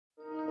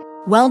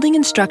Welding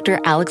instructor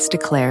Alex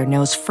DeClaire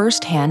knows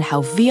firsthand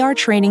how VR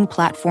training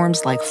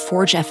platforms like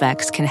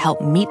ForgeFX can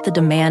help meet the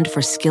demand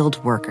for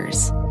skilled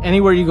workers.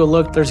 Anywhere you go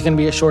look, there's going to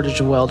be a shortage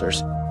of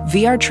welders.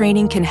 VR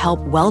training can help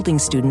welding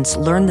students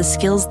learn the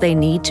skills they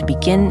need to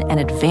begin and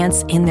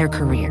advance in their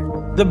career.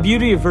 The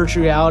beauty of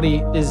virtual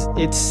reality is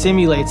it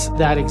simulates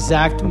that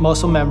exact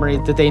muscle memory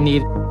that they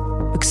need.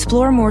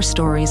 Explore more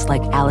stories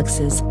like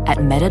Alex's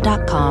at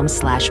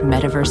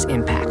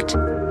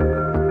meta.com/metaverseimpact.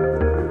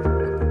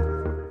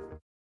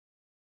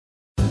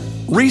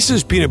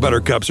 Reese's Peanut Butter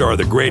Cups are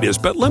the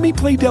greatest, but let me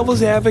play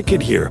devil's advocate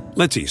here.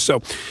 Let's see.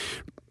 So,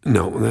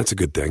 no, that's a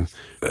good thing.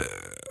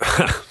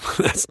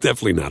 That's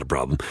definitely not a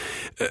problem.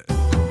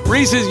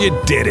 Reese's, you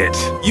did it.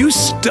 You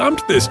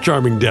stumped this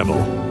charming devil.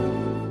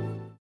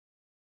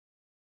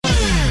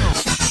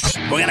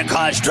 We're going to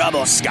cause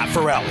trouble. Scott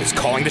Farrell is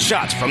calling the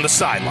shots from the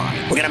sideline.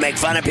 We're going to make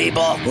fun of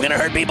people. We're going to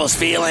hurt people's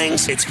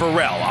feelings. It's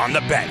Farrell on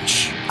the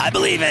bench. I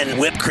believe in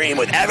whipped cream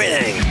with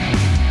everything.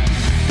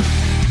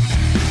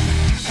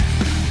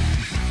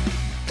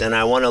 And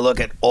I want to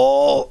look at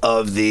all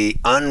of the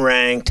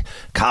unranked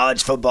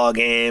college football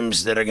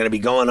games that are going to be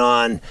going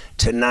on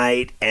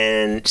tonight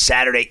and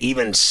Saturday,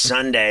 even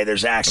Sunday.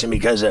 There's action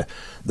because of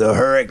the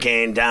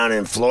hurricane down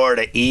in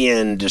Florida,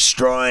 Ian,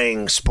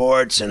 destroying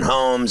sports and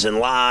homes and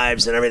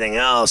lives and everything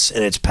else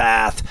in its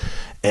path.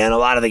 And a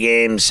lot of the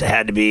games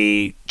had to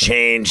be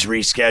changed,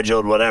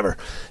 rescheduled, whatever.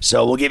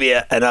 So we'll give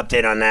you an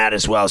update on that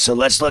as well. So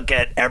let's look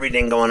at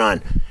everything going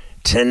on.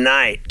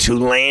 Tonight,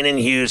 Tulane and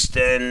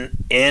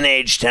Houston in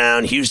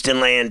H-Town. Houston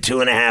laying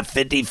 2.5,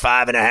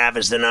 55.5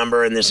 is the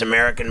number in this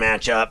American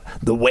matchup.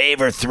 The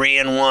Waiver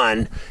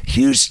 3-1,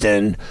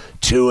 Houston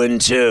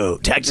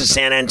 2-2. Texas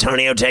San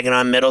Antonio taking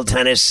on Middle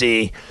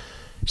Tennessee.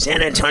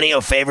 San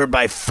Antonio favored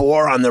by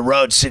 4 on the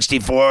road.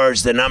 64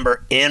 is the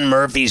number in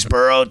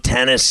Murfreesboro,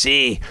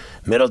 Tennessee.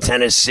 Middle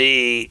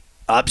Tennessee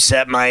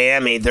upset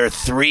Miami. They're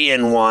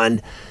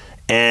 3-1.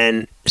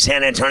 And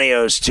San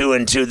Antonio's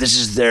 2-2. This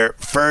is their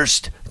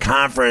first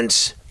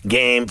conference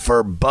game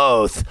for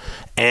both.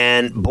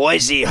 And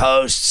Boise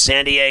hosts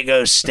San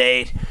Diego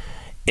State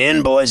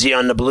in Boise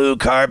on the blue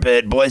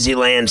carpet. Boise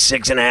laying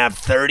 6.5.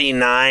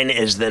 39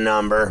 is the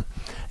number.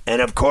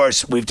 And, of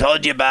course, we've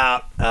told you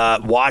about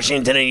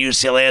Washington and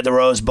UCLA at the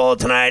Rose Bowl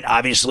tonight.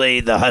 Obviously,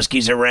 the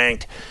Huskies are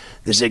ranked.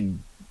 This is a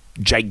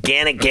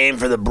gigantic game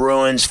for the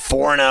Bruins.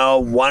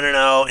 4-0,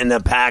 1-0 in the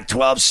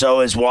Pac-12.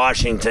 So is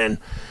Washington.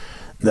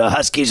 The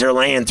Huskies are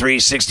laying 3,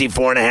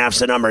 64.5 is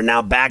the number.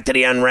 Now back to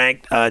the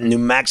unranked New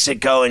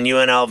Mexico and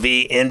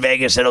UNLV in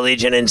Vegas at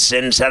Allegiant in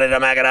Sin City,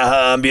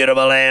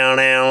 beautiful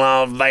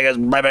Las Vegas,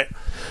 baby.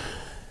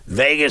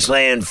 Vegas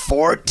laying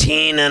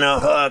 14 and a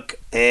hook,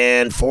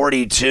 and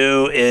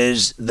 42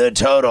 is the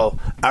total.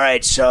 All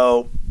right,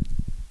 so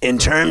in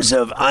terms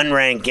of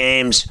unranked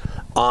games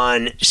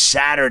on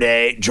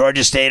Saturday,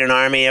 Georgia State and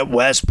Army at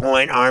West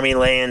Point. Army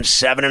laying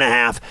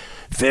 7.5.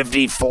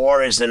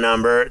 54 is the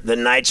number. The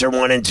Knights are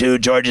 1-2.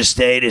 Georgia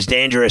State is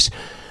dangerous,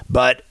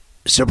 but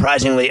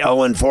surprisingly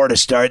 0-4 to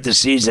start the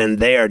season.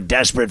 They are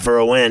desperate for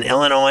a win.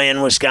 Illinois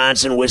and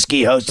Wisconsin,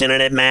 Whiskey hosting it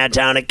at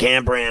Madtown at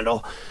Camp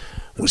Randall.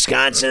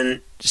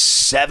 Wisconsin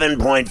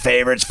 7-point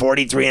favorites,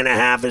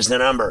 43.5 is the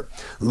number.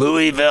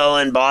 Louisville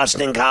and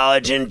Boston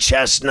College in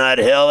Chestnut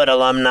Hill at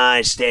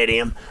Alumni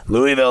Stadium.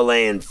 Louisville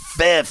laying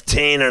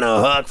 15 and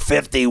a hook,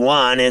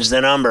 51 is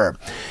the number.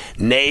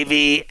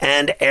 Navy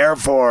and Air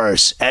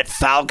Force at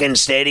Falcon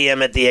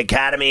Stadium at the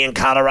Academy in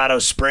Colorado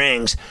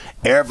Springs.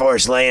 Air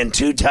Force laying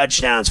 2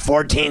 touchdowns.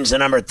 14's the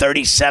number,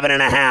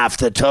 37.5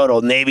 the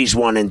total. Navy's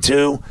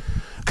 1-2.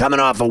 Coming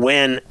off a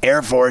win,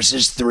 Air Force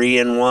is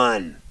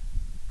 3-1.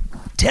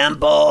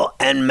 Temple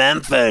and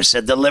Memphis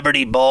at the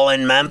Liberty Bowl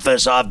in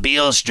Memphis off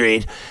Beale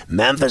Street.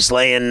 Memphis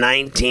laying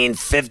 19,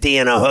 50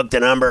 and a hook the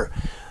number.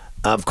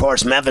 Of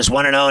course, Memphis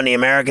 1-0 in the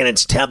American.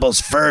 It's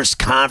Temple's first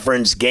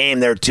conference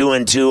game. They're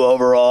 2-2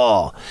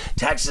 overall.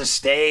 Texas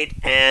State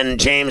and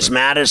James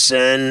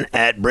Madison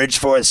at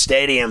Bridgeforth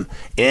Stadium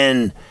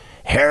in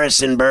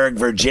Harrisonburg,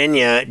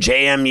 Virginia.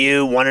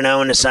 JMU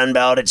 1-0 in the Sun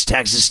Belt. It's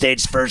Texas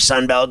State's first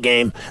Sun Belt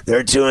game.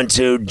 They're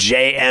 2-2.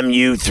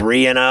 JMU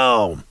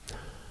 3-0.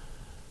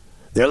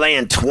 They're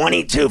laying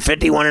 22,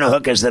 51 and a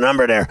hook is the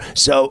number there.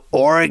 So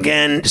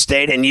Oregon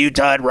State and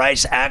Utah at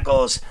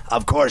Rice-Eccles.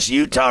 Of course,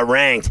 Utah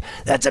ranked.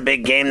 That's a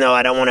big game, though.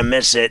 I don't want to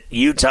miss it.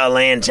 Utah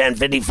laying 10,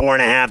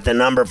 54.5 the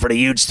number for the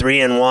Utes,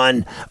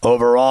 3-1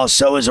 overall.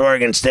 So is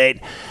Oregon State.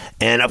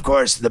 And, of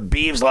course, the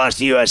Beavs lost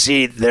to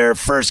USC, their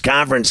first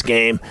conference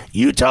game.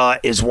 Utah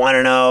is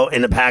 1-0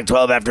 in the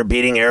Pac-12 after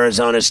beating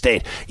Arizona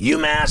State.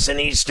 UMass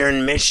and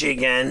Eastern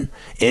Michigan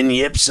in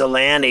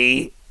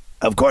Ypsilanti.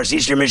 Of course,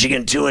 Eastern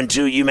Michigan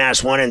 2-2,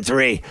 UMass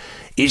 1-3.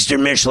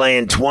 Eastern Mich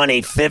laying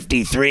 20,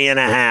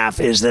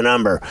 53.5 is the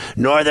number.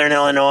 Northern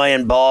Illinois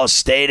and Ball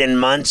State and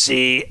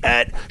Muncie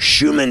at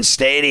Schumann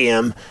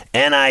Stadium.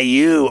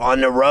 NIU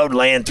on the road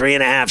laying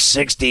 3.5,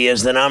 60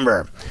 is the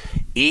number.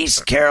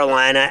 East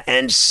Carolina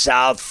and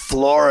South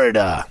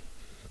Florida.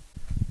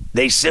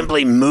 They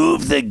simply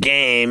moved the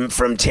game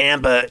from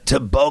Tampa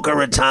to Boca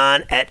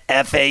Raton at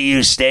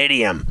FAU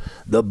Stadium.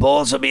 The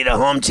Bulls will be the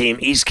home team.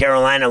 East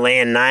Carolina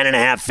laying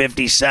 9.5,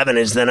 57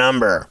 is the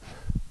number.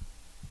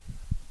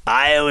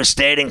 Iowa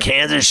State and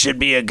Kansas should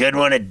be a good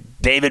one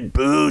at David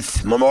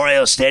Booth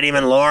Memorial Stadium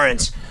in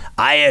Lawrence.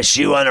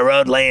 ISU on the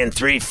road laying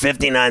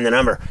 3.59 the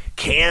number.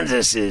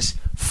 Kansas is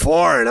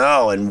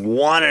 4-0 and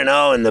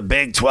 1-0 in the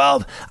Big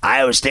 12.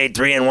 Iowa State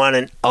 3-1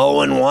 and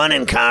 0-1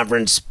 in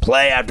conference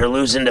play after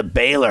losing to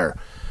Baylor.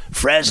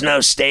 Fresno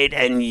State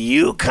and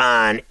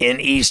UConn in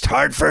East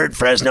Hartford.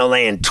 Fresno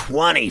laying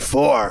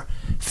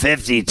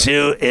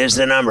 24.52 is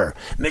the number.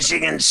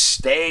 Michigan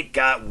State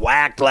got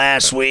whacked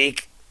last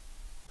week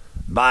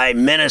by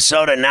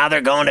Minnesota. Now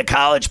they're going to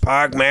College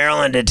Park,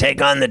 Maryland to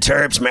take on the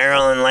Terps.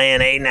 Maryland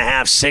laying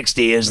 8.5,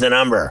 60 is the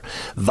number.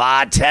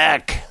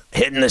 Va-Tech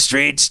hitting the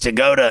streets to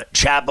go to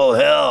Chapel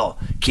Hill,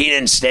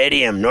 Kenan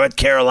Stadium. North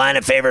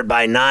Carolina favored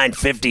by 9,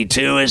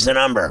 52 is the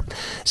number.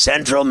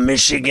 Central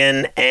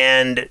Michigan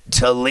and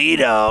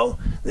Toledo.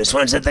 This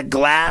one's at the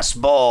Glass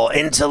Bowl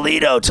in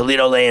Toledo.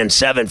 Toledo laying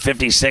 7,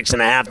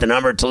 56.5 the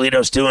number.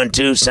 Toledo's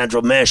 2-2.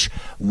 Central Mich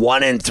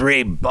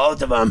 1-3.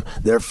 Both of them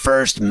their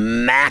first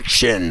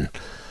MACtion.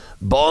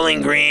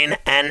 Bowling Green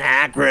and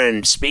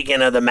Akron.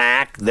 Speaking of the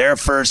MAC, their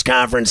first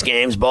conference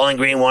games. Bowling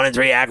Green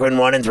 1-3, Akron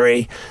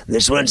 1-3.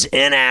 This one's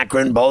in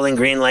Akron. Bowling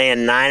Green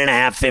laying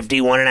 9.5,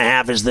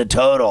 51.5 is the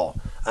total.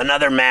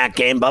 Another MAC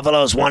game.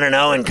 Buffalo's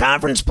 1-0 in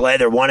conference play.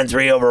 They're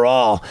 1-3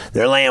 overall.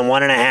 They're laying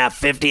 1.5,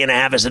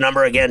 50.5 is the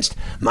number against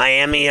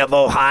Miami of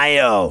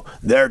Ohio.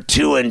 They're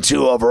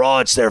 2-2 overall.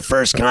 It's their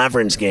first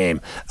conference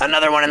game.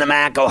 Another one in the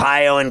MAC.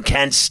 Ohio and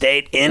Kent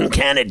State in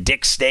Kent at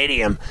Dick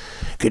Stadium.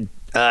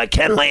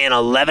 Ken laying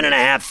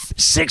 11.5,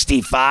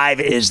 65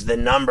 is the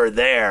number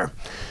there.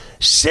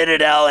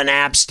 Citadel and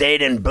App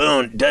State and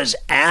Boone. Does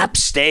App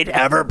State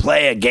ever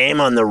play a game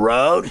on the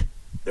road?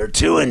 They're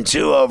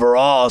 2-2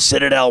 overall.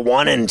 Citadel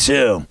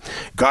 1-2.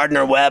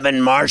 Gardner-Webb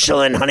and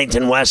Marshall in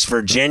Huntington, West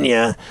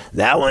Virginia.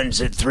 That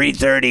one's at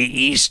 3:30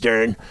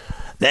 Eastern.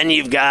 Then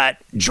you've got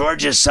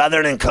Georgia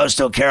Southern and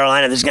Coastal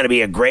Carolina. This is going to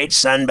be a great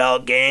Sun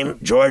Belt game.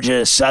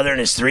 Georgia Southern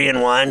is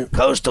 3-1.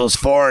 Coastal's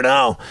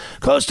 4-0.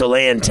 Coastal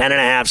laying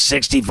 10.5,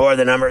 64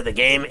 the number of the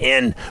game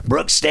in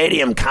Brooks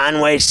Stadium,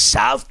 Conway,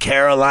 South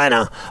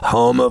Carolina,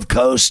 home of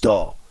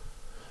Coastal.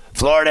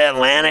 Florida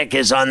Atlantic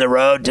is on the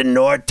road to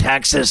North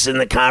Texas in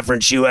the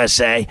Conference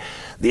USA.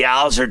 The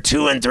Owls are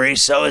 2-3,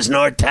 so is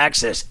North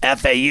Texas.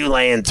 FAU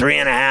laying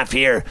 3.5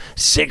 here.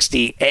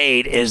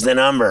 68 is the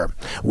number.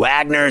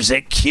 Wagner's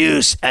at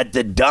Cuse at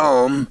the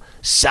Dome.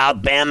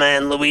 South Bama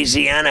and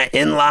Louisiana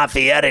in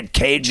Lafayette at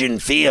Cajun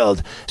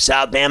Field.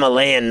 South Bama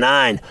laying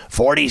 9.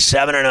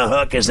 47 and a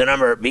hook is the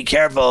number. Be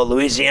careful.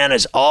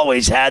 Louisiana's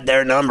always had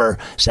their number.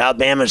 South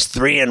Bama's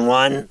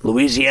 3-1.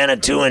 Louisiana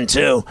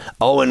 2-2.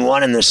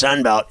 0-1 in the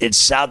Sun Belt. It's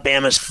South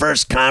Bama's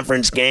first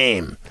conference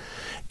game.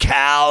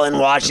 Cal and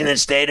Washington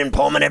State and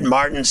Pullman at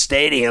Martin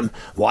Stadium.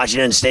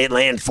 Washington State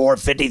laying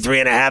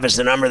 453.5 is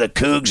the number. The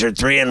Cougs are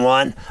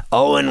 3-1,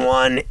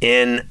 0-1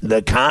 in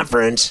the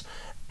conference.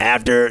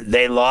 After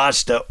they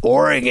lost to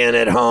Oregon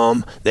at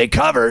home, they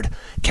covered.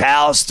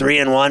 Cal's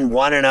 3-1,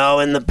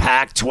 1-0 in the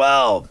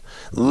Pac-12.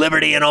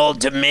 Liberty and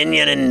Old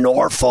Dominion in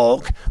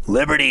Norfolk.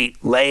 Liberty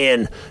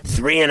laying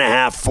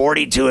 3.5,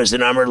 42 is the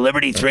number.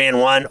 Liberty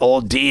 3-1,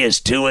 Old D is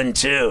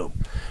 2-2.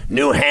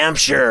 New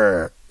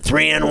Hampshire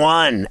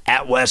 3-1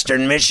 at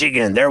Western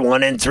Michigan. They're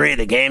 1-3.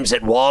 The game's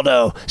at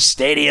Waldo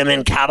Stadium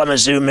in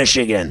Kalamazoo,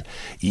 Michigan.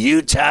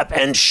 UTEP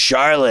and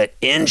Charlotte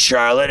in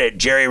Charlotte at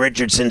Jerry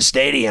Richardson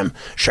Stadium.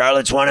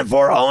 Charlotte's 1-4,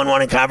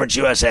 0-1 in Conference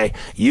USA.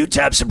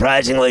 UTEP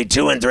surprisingly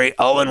 2-3,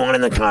 0-1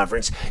 in the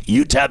conference.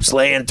 UTEP's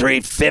laying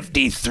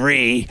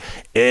 353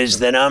 is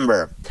the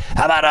number.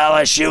 How about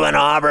LSU and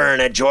Auburn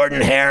at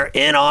Jordan Hare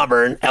in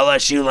Auburn?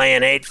 LSU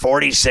laying 8,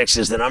 46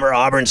 is the number.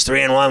 Auburn's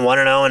 3-1,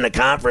 1-0 in the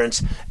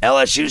conference.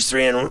 LSU's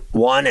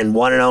 3-1 and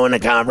 1-0 in the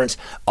conference.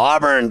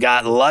 Auburn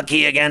got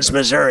lucky against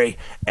Missouri.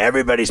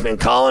 Everybody's been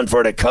calling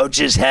for the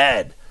coach's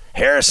head.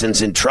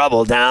 Harrison's in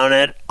trouble down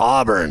at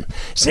Auburn.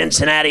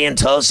 Cincinnati and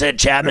Tulsa at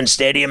Chapman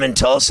Stadium in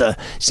Tulsa.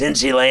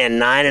 Cincy laying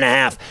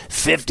 9.5,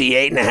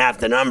 58.5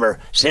 the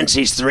number.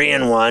 Cincy's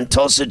 3-1,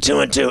 Tulsa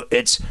 2-2.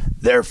 It's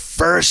their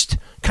first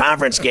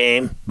conference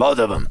game, both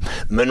of them.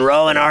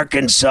 Monroe and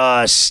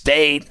Arkansas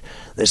State.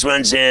 This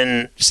one's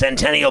in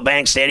Centennial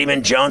Bank Stadium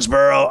in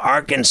Jonesboro,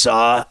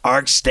 Arkansas.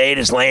 Ark State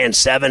is laying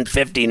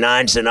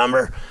 7.59's the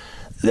number.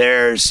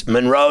 There's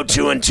Monroe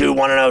 2-2,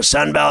 1-0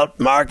 Sunbelt.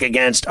 Mark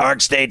against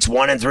Ark State's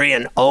 1-3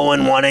 and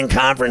 0-1 in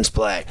conference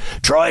play.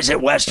 Troy's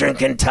at Western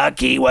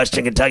Kentucky.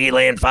 Western Kentucky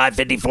laying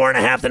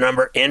 5.54.5 the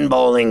number in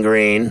Bowling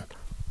Green.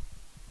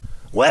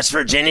 West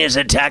Virginia's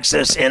at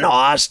Texas in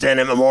Austin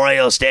at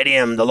Memorial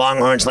Stadium. The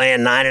Longhorns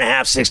laying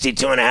 9.5,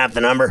 62.5 the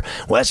number.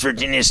 West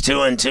Virginia's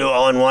 2-2,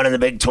 0-1 in the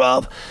Big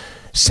 12.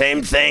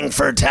 Same thing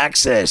for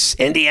Texas.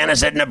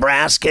 Indiana's at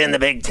Nebraska in the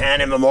Big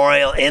Ten in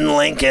Memorial in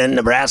Lincoln.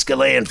 Nebraska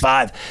laying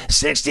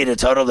 560 to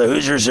total. The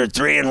Hoosiers are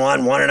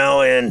 3-1,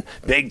 1-0 in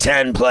Big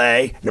Ten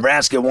play.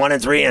 Nebraska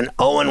 1-3 and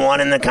 0-1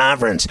 in the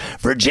conference.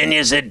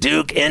 Virginia's at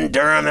Duke in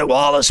Durham at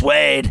Wallace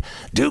Wade.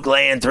 Duke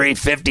laying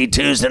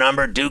 352 is the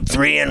number. Duke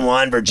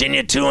 3-1,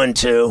 Virginia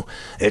 2-2.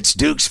 It's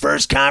Duke's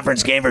first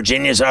conference game.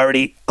 Virginia's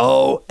already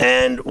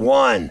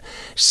 0-1.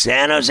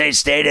 San Jose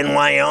State in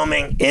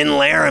Wyoming in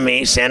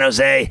Laramie. San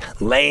Jose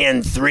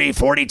laying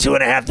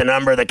 342.5 the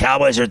number. The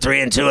Cowboys are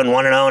 3-2 and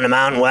 1-0 in the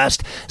Mountain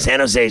West. San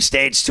Jose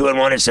State's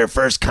 2-1. It's their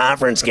first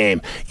conference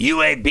game.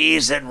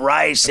 UAB's at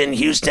Rice in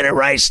Houston at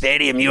Rice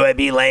Stadium.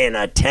 UAB laying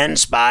a 10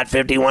 spot,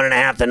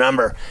 51.5 the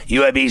number.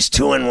 UAB's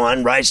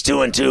 2-1. Rice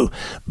 2-2.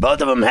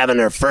 Both of them having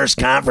their first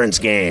conference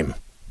game.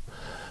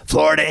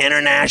 Florida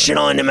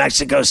International and New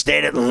Mexico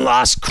State at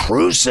Las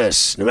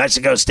Cruces. New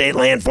Mexico State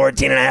laying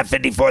 14.5,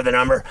 54 the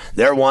number.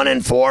 They're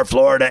 1-4.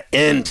 Florida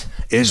Int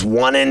is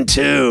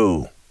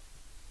 1-2.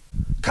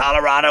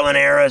 Colorado and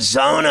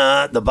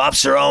Arizona. The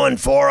Buffs are 0-4,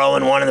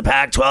 0-1 in the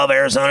Pac-12.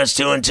 Arizona's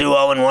 2-2,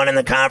 0-1 in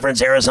the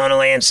conference. Arizona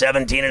laying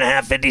 17.5,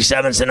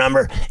 57's the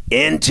number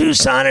in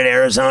Tucson at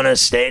Arizona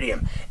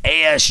Stadium.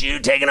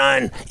 ASU taking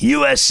on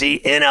USC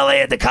in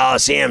LA at the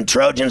Coliseum.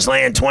 Trojans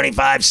laying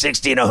 25,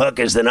 60 and a hook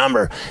is the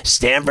number.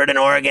 Stanford and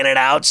Oregon at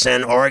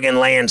Outson.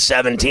 Oregon laying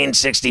 17,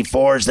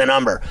 64 is the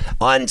number.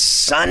 On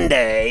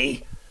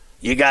Sunday,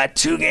 you got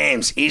two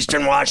games.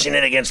 Eastern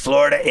Washington against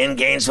Florida in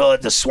Gainesville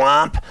at the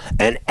Swamp,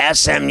 and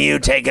SMU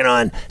taking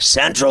on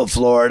Central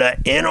Florida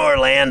in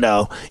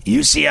Orlando.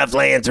 UCF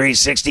laying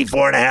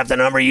 364.5 the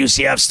number.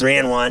 UCF's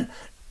 3-1.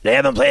 They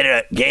haven't played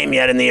a game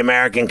yet in the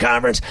American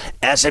Conference.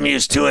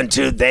 SMU's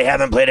 2-2. They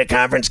haven't played a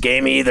conference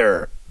game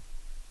either.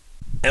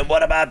 And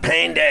what about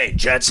Pain Day?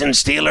 Jets and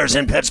Steelers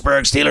in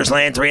Pittsburgh. Steelers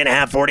laying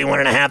 3.5,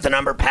 41.5 the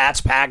number. Pats,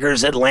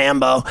 Packers at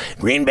Lambeau.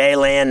 Green Bay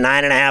laying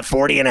 9.5,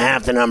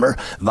 40.5 the number.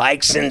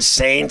 Vikes and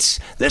Saints.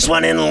 This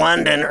one in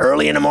London,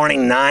 early in the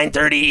morning,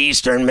 9:30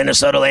 Eastern.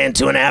 Minnesota laying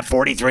 2.5,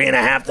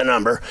 43.5 the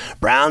number.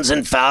 Browns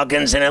and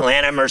Falcons in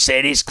Atlanta,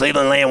 Mercedes.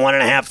 Cleveland laying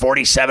 1.5,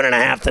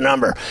 47.5 the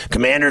number.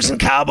 Commanders and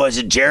Cowboys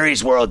at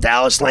Jerry's World.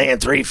 Dallas laying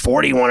 3,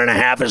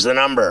 41.5 is the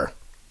number.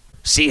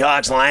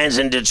 Seahawks, Lions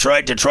in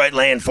Detroit. Detroit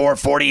laying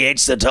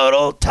 448's the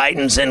total.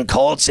 Titans and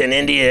Colts in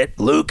Indy at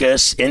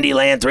Lucas. Indy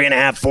laying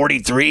 3.5,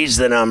 43's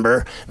the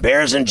number.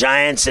 Bears and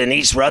Giants in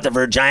East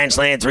Rutherford. Giants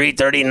laying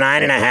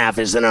 339.5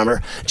 is the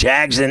number.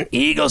 Jags and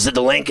Eagles at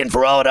the Lincoln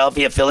for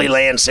Philadelphia. Philly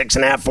laying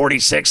 6.5,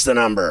 46 the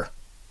number.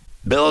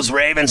 Bills,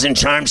 Ravens in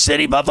Charm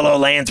City. Buffalo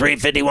laying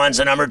 351's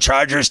the number.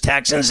 Chargers,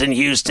 Texans in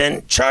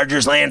Houston.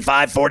 Chargers laying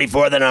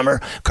 544 the number.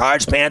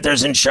 Cards,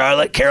 Panthers in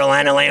Charlotte.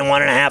 Carolina laying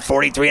 1.5,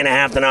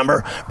 43.5 the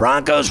number.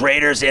 Broncos,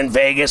 Raiders in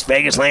Vegas.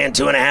 Vegas laying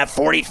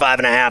 2.5,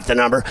 45.5 the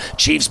number.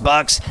 Chiefs,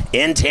 Bucks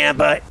in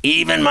Tampa.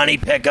 Even money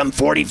pick'em,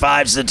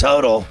 45's the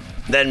total.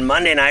 Then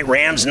Monday night,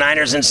 Rams,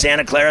 Niners in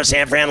Santa Clara.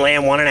 San Fran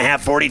laying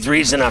 1.5,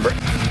 43's the number.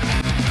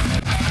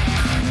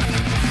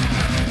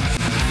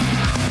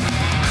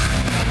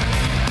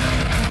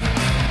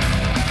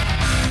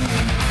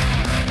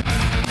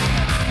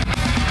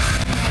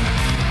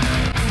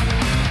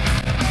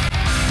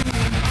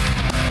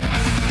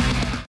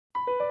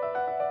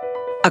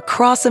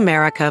 Across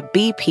America,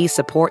 BP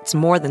supports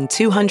more than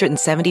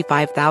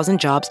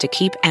 275,000 jobs to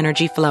keep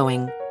energy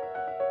flowing.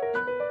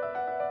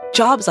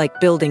 Jobs like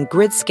building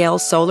grid-scale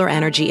solar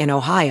energy in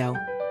Ohio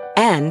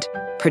and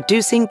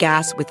producing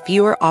gas with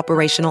fewer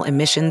operational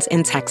emissions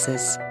in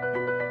Texas.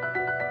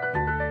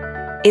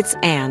 It's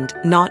and,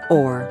 not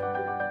or.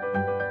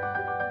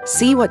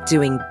 See what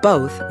doing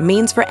both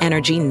means for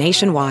energy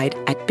nationwide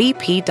at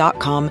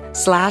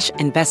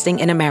bp.com/investing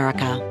in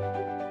America.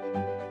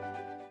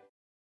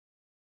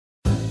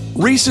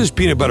 Reese's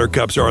peanut butter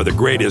cups are the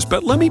greatest,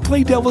 but let me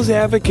play devil's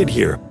advocate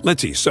here.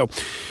 Let's see. So,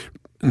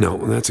 no,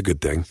 that's a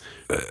good thing.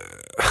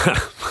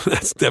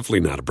 That's definitely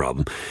not a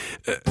problem.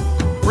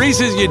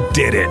 Reese's, you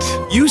did it.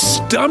 You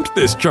stumped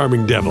this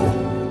charming devil.